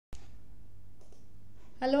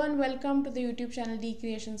Hello and welcome to the YouTube channel D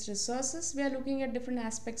Creations Resources. We are looking at different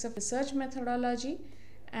aspects of research methodology,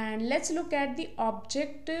 and let's look at the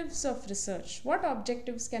objectives of research. What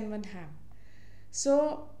objectives can one have?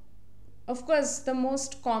 So, of course, the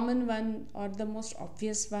most common one or the most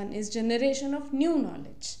obvious one is generation of new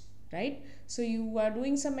knowledge, right? So you are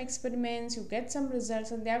doing some experiments, you get some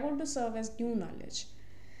results, and they are going to serve as new knowledge.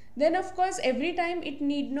 Then of course every time it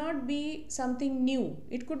need not be something new,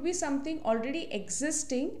 it could be something already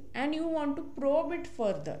existing and you want to probe it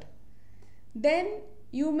further. Then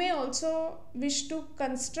you may also wish to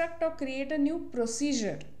construct or create a new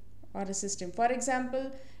procedure or a system. For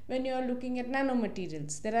example, when you are looking at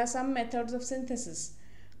nanomaterials, there are some methods of synthesis,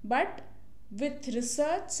 but with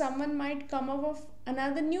research someone might come up with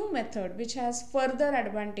another new method which has further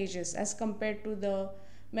advantages as compared to the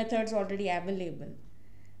methods already available.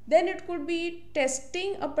 Then it could be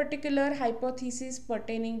testing a particular hypothesis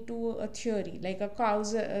pertaining to a theory, like a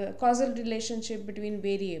causal relationship between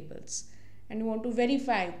variables, and you want to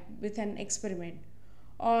verify with an experiment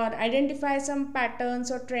or identify some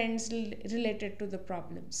patterns or trends related to the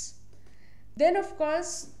problems. Then of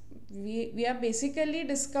course we are basically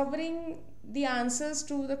discovering the answers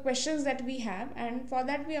to the questions that we have, and for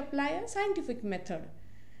that we apply a scientific method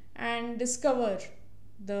and discover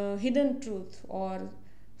the hidden truth or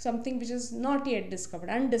something which is not yet discovered,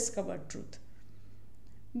 undiscovered truth.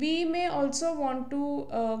 We may also want to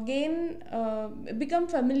become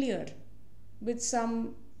familiar with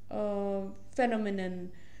some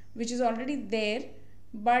phenomenon which is already there,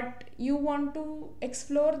 but you want to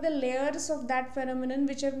explore the layers of that phenomenon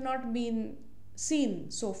which have not been seen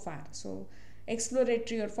so far. So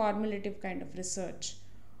exploratory or formulative kind of research.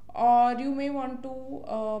 Or you may want to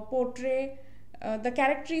portray the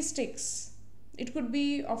characteristics. It could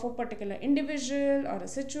be of a particular individual or a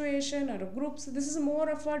situation or a group. So this is more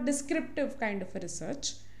of a descriptive kind of a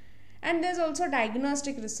research. And there's also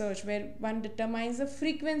diagnostic research where one determines the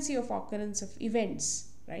frequency of occurrence of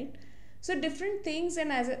events, right? So different things,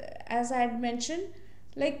 and as I had mentioned,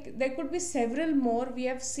 like there could be several more. We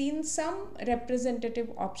have seen some representative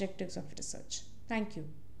objectives of research. Thank you.